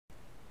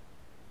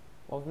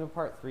Welcome to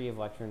part 3 of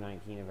lecture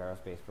 19 of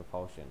aerospace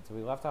propulsion. So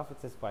we left off with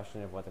this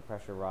question of what the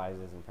pressure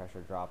rises and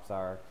pressure drops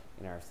are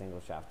in our single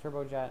shaft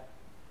turbojet.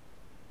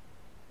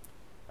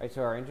 Right,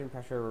 so our engine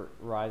pressure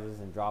rises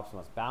and drops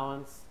must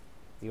balance.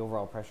 The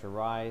overall pressure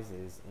rise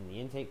is in the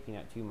intake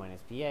P02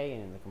 minus PA,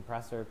 and in the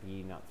compressor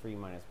P03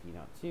 minus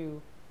P02.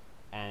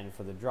 And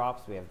for the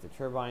drops we have the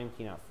turbine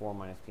P04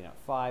 minus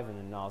P05 and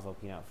the nozzle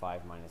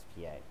P05 minus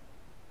PA.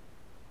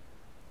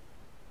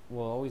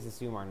 We'll always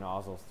assume our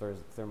nozzle is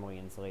thermally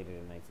insulated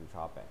and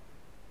isentropic.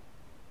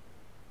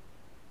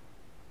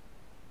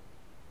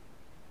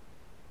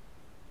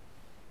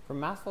 For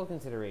mass flow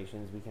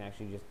considerations, we can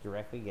actually just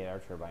directly get our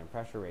turbine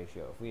pressure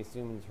ratio. If we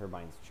assume the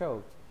turbine's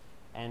choked,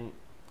 and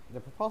the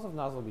propulsive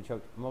nozzle will be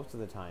choked most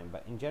of the time,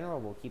 but in general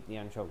we'll keep the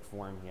unchoked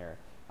form here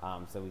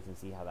so we can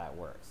see how that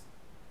works.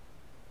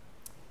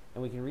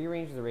 And we can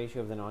rearrange the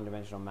ratio of the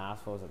non-dimensional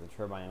mass flows at the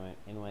turbine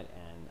inlet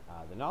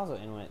and the nozzle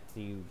inlet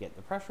to get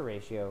the pressure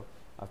ratio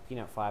of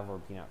P05 over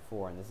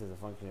P04, and this is a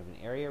function of an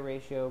area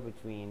ratio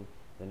between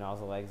the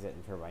nozzle exit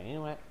and turbine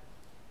inlet,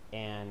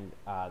 and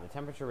the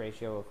temperature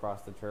ratio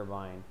across the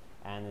turbine,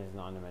 and there's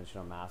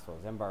non-dimensional mass flows.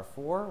 M bar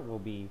 4 will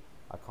be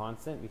a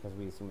constant because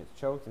we assume it's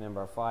choked, and M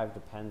bar 5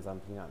 depends on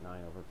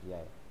P09 over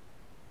PA.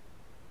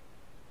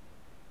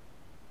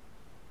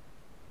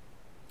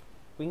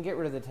 We can get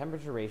rid of the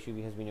temperature ratio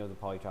because we know the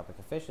polytropic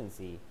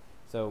efficiency,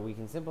 so we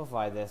can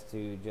simplify this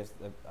to just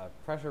a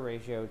pressure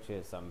ratio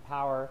to some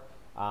power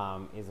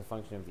is a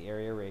function of the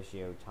area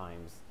ratio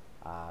times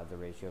the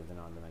ratio of the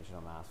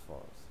non-dimensional mass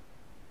flows.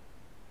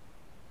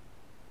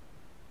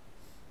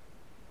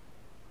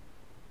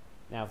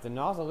 Now, if the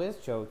nozzle is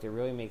choked, it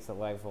really makes the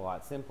life a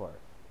lot simpler.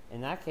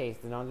 In that case,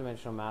 the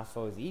non-dimensional mass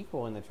flow is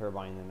equal in the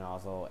turbine and the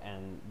nozzle,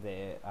 and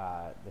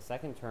the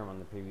second term on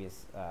the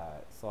previous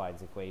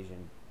slide's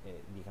equation,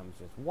 it becomes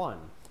just 1.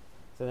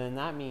 So then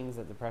that means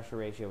that the pressure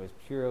ratio is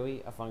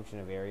purely a function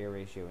of area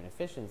ratio and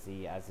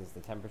efficiency, as is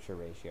the temperature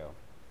ratio.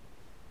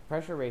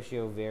 Pressure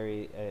ratio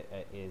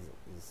is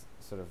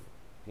sort of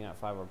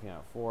P05 or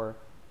P04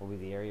 will be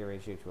the area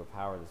ratio to a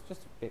power that's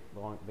just a bit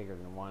bigger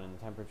than 1, and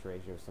the temperature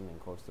ratio is something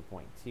close to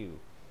 0.2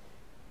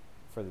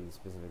 for these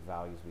specific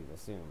values we've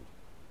assumed.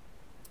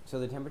 So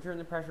the temperature and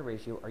the pressure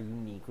ratio are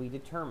uniquely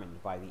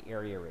determined by the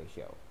area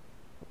ratio.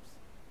 Oops.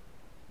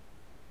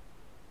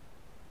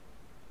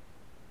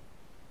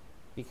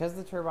 Because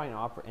the turbine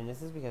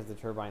this is because the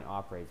turbine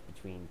operates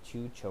between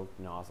two choked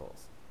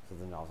nozzles. So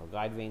the nozzle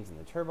guide vanes in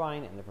the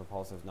turbine and the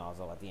propulsive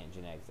nozzle at the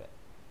engine exit.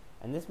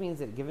 And this means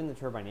that given the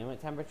turbine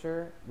inlet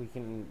temperature, we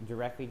can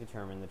directly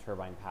determine the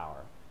turbine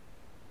power.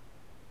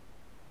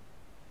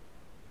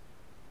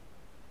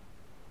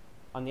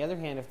 On the other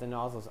hand, if the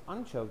nozzle is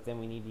unchoked, then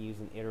we need to use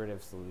an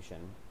iterative solution.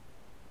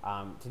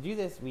 To do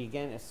this, we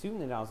again assume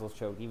the nozzle is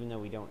choked, even though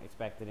we don't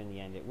expect that in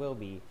the end it will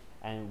be,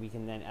 and we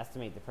can then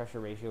estimate the pressure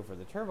ratio for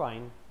the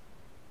turbine.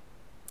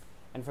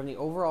 And from the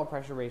overall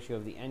pressure ratio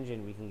of the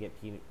engine, we can get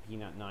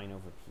P09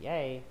 over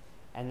PA,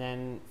 and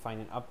then find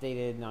an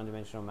updated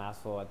non-dimensional mass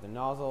flow at the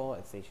nozzle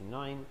at station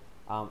 9,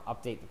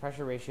 update the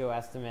pressure ratio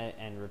estimate,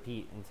 and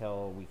repeat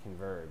until we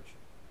converge.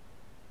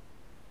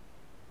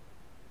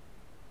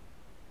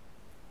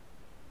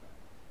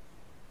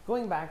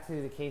 Going back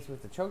to the case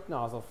with the choked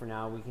nozzle for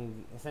now, we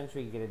can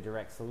essentially get a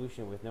direct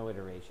solution with no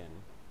iteration.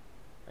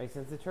 Right,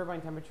 since the turbine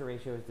temperature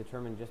ratio is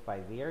determined just by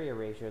the area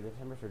ratio, the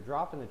temperature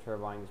drop in the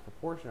turbine is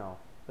proportional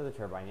to the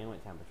turbine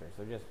inlet temperature.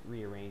 So just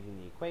rearranging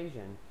the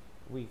equation,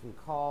 we can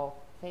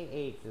call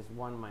KH as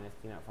 1 minus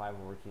T05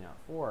 over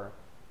T04,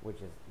 which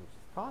is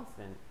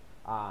constant,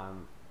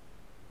 and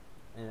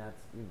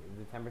that's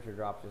the temperature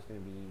drop is just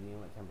going to be the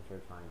inlet temperature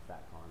times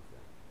that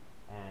constant.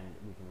 And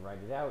we can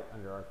write it out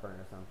under our current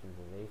assumptions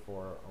as A4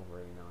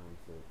 over A9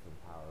 to the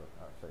power,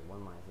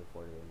 1 minus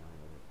A4 to A9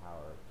 over the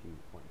power of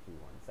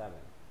 2.217.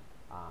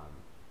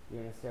 You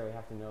don't necessarily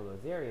have to know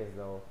those areas,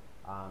 though.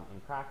 In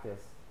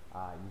practice,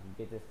 you can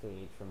get this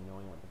KH from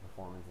knowing what the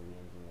performance of the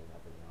engine is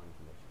at the design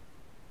condition.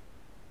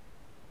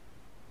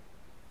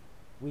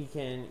 We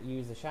can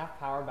use the shaft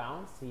power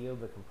balance to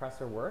yield the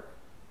compressor work,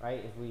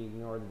 right? If we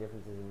ignore the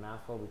differences in mass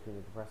flow between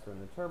the compressor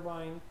and the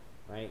turbine,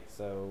 right?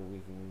 So we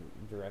can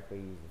directly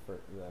use the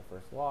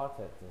first law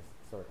to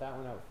sort that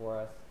one out for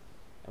us.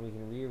 And we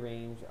can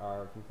rearrange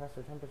our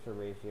compressor temperature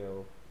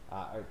ratio,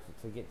 or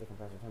to get the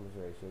compressor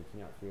temperature ratio,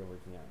 T03 over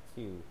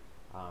T02,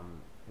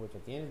 which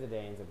at the end of the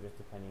day ends up just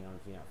depending on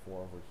T04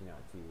 over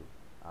T02,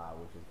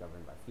 which is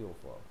governed by fuel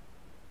flow.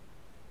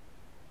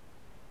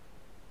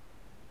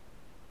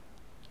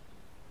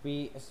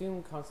 We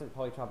assume constant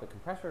polytropic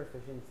compressor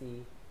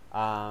efficiency,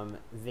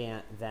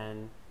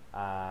 then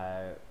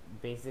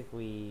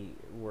basically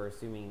we're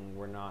assuming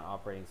we're not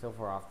operating so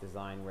far off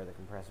design where the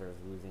compressor is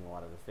losing a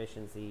lot of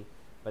efficiency,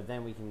 but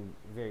then we can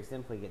very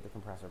simply get the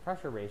compressor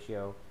pressure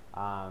ratio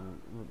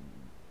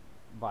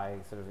by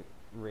sort of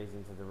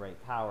raising to the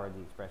right power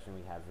the expression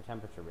we had for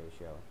temperature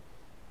ratio.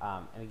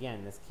 And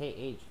again, this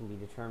KH can be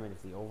determined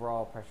if the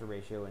overall pressure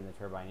ratio and the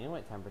turbine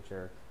inlet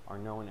temperature are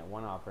known at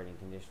one operating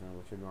condition,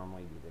 which would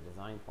normally be the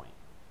design point.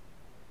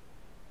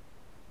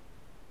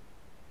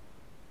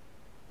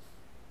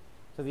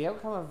 So So the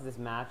outcome of this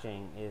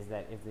matching is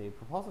that if the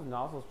propulsive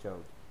nozzle is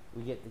choked,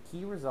 we get the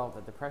key result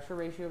that the pressure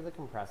ratio of the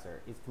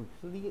compressor is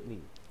completely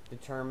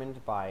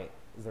determined by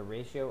the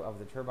ratio of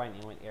the turbine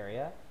inlet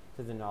area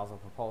to the nozzle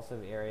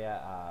propulsive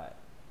area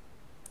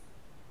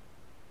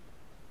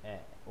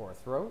or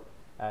throat,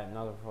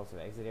 nozzle propulsive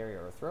exit area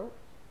or throat,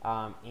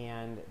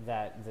 and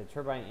that the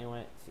turbine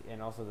inlet and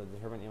also the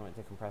turbine inlet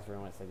to compressor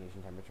inlet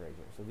stagnation temperature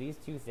ratio. So these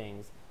two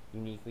things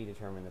uniquely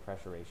determine the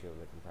pressure ratio of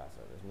the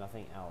compressor. There's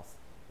nothing else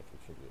that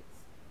contributes.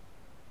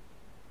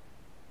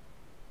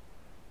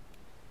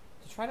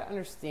 To try to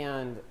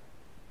understand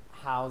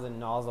how the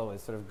nozzle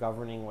is sort of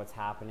governing what's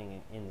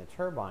happening in the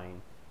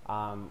turbine,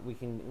 we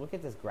can look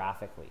at this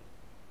graphically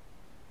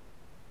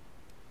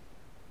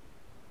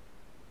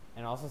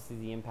and also see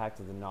the impact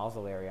of the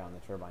nozzle area on the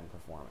turbine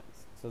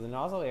performance. So the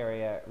nozzle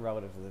area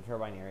relative to the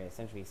turbine area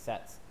essentially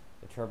sets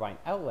the turbine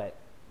outlet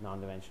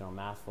non-dimensional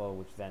mass flow,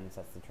 which then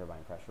sets the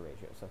turbine pressure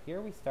ratio. So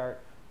here we start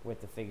with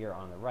the figure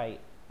on the right,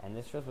 and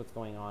this shows what's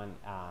going on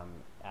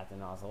at the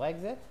nozzle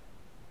exit.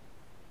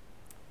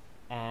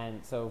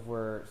 And so if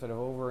we're sort of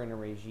over in a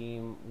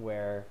regime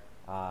where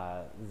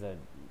the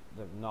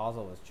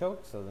nozzle is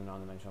choked, so the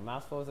non-dimensional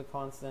mass flow is a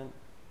constant,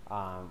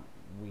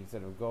 we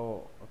sort of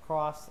go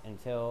across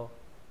until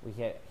we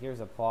hit, here's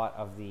a plot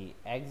of the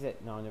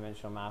exit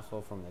non-dimensional mass flow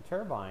from the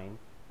turbine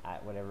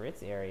at whatever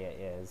its area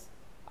is,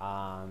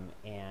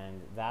 and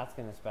that's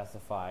going to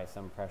specify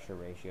some pressure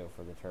ratio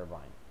for the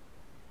turbine.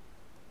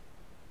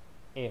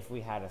 If we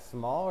had a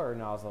smaller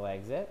nozzle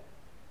exit,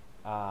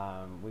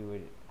 we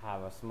would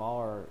have a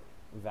smaller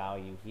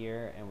value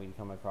here, and we'd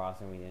come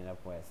across and we'd end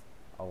up with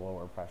a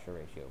lower pressure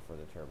ratio for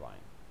the turbine.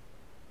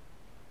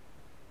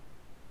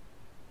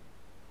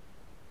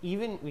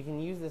 Even we can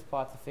use this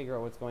plot to figure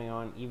out what's going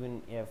on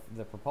even if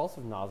the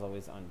propulsive nozzle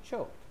is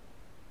unchoked.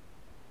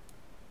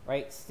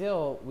 Right?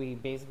 Still, we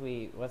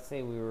basically, let's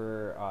say we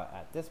were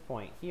at this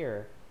point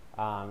here,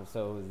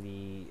 so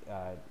the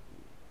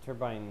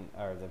turbine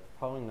or the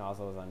propelling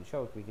nozzle is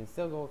unchoked, we can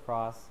still go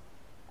across,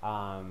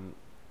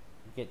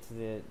 get to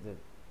the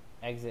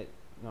exit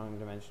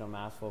non-dimensional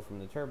mass flow from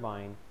the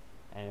turbine,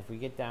 and if we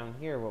get down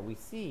here, what we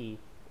see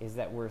is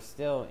that we're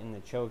still in the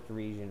choked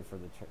region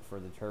for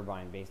the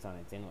turbine based on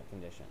its inlet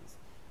conditions.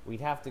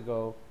 We'd have to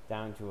go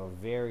down to a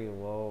very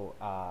low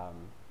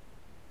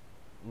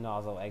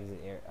nozzle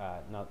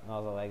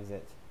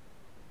exit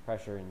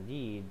pressure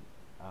indeed,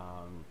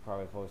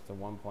 probably close to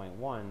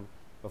 1.1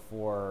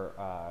 before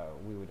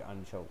we would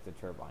unchoke the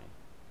turbine.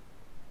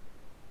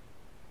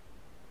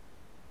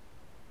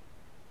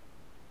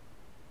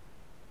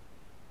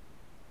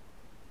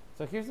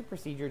 So here's the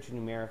procedure to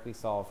numerically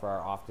solve for our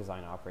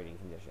off-design operating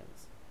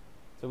conditions.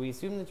 So we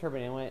assume the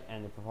turbine inlet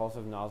and the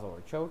propulsive nozzle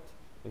are choked.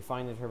 We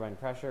find the turbine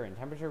pressure and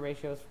temperature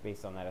ratios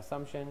based on that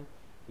assumption.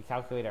 We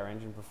calculate our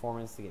engine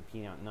performance to get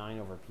P0.9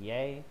 over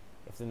PA.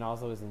 If the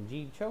nozzle is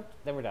indeed choked,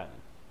 then we're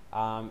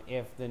done.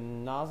 If the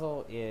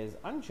nozzle is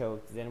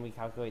unchoked, then we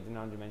calculate the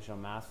non-dimensional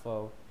mass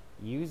flow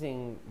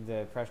using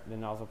the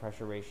nozzle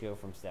pressure ratio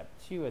from step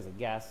 2 as a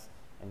guess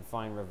and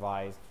find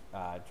revised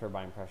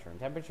turbine pressure and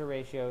temperature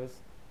ratios.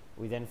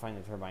 We then find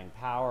the turbine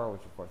power,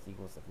 which of course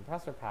equals the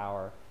compressor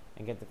power,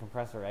 and get the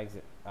compressor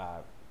exit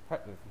the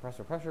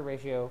compressor pressure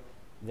ratio,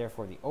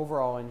 therefore the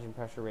overall engine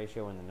pressure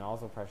ratio and the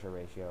nozzle pressure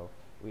ratio.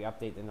 We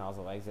update the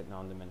nozzle exit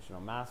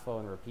non-dimensional mass flow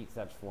and repeat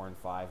steps 4 and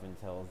 5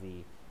 until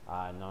the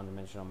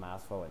non-dimensional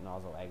mass flow at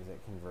nozzle exit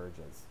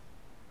converges.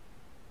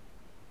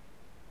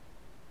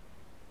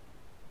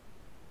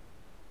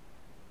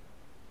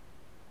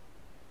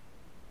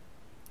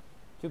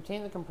 To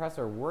obtain the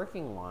compressor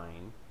working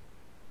line,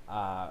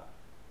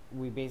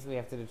 we basically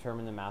have to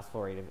determine the mass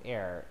flow rate of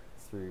air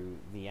through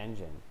the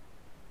engine.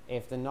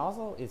 If the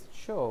nozzle is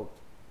choked,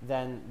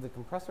 then the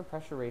compressor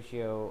pressure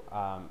ratio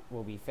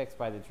will be fixed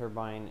by the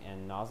turbine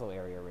and nozzle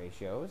area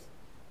ratios.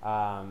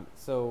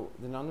 So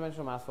the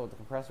non-dimensional mass flow at the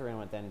compressor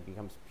inlet then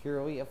becomes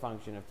purely a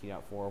function of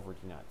T.4 over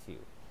T.2,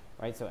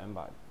 right? So M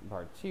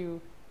bar 2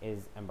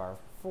 is M bar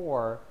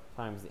 4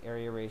 times the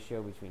area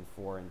ratio between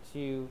 4 and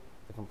 2,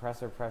 the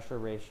compressor pressure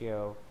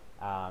ratio,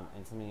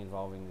 and something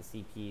involving the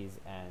CPs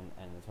and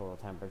the total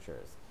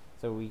temperatures.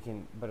 So we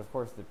can, but of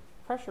course the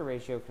pressure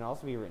ratio can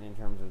also be written in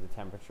terms of the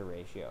temperature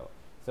ratio.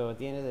 So at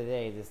the end of the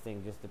day, this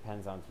thing just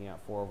depends on T0.4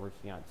 over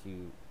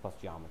T0.2 plus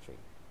geometry.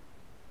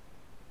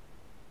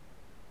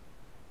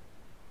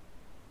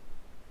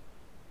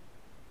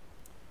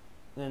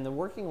 And then the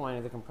working line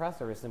of the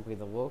compressor is simply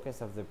the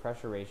locus of the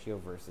pressure ratio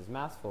versus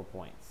mass flow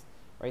points.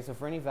 Right? So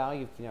for any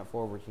value of T0.4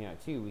 over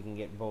T0.2, we can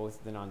get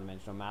both the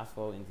non-dimensional mass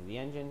flow into the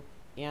engine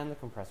and the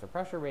compressor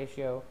pressure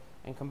ratio,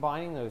 and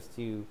combining those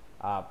two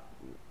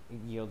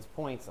yields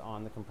points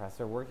on the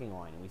compressor working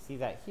line. And we see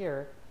that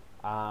here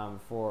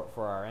for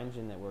our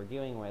engine that we're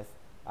dealing with.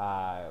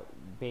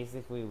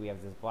 Basically, we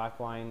have this black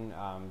line,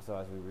 so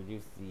as we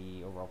reduce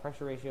the overall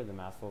pressure ratio, the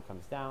mass flow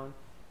comes down.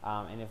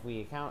 And if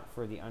we account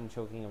for the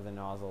unchoking of the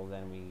nozzle,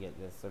 then we get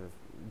this sort of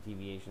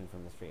deviation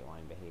from the straight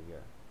line behavior.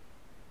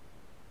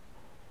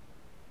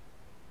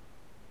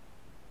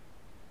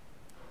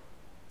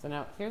 So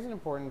now, here's an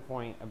important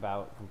point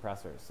about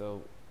compressors.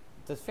 So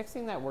does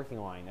fixing that working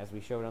line, as we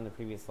showed on the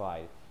previous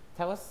slide,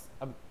 tell us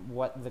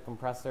what the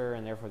compressor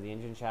and therefore the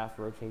engine shaft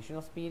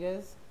rotational speed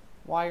is?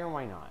 Why or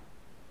why not?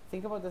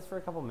 Think about this for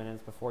a couple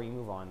minutes before you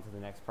move on to the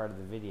next part of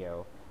the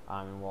video,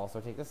 and we'll also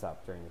take this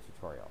up during the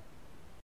tutorial.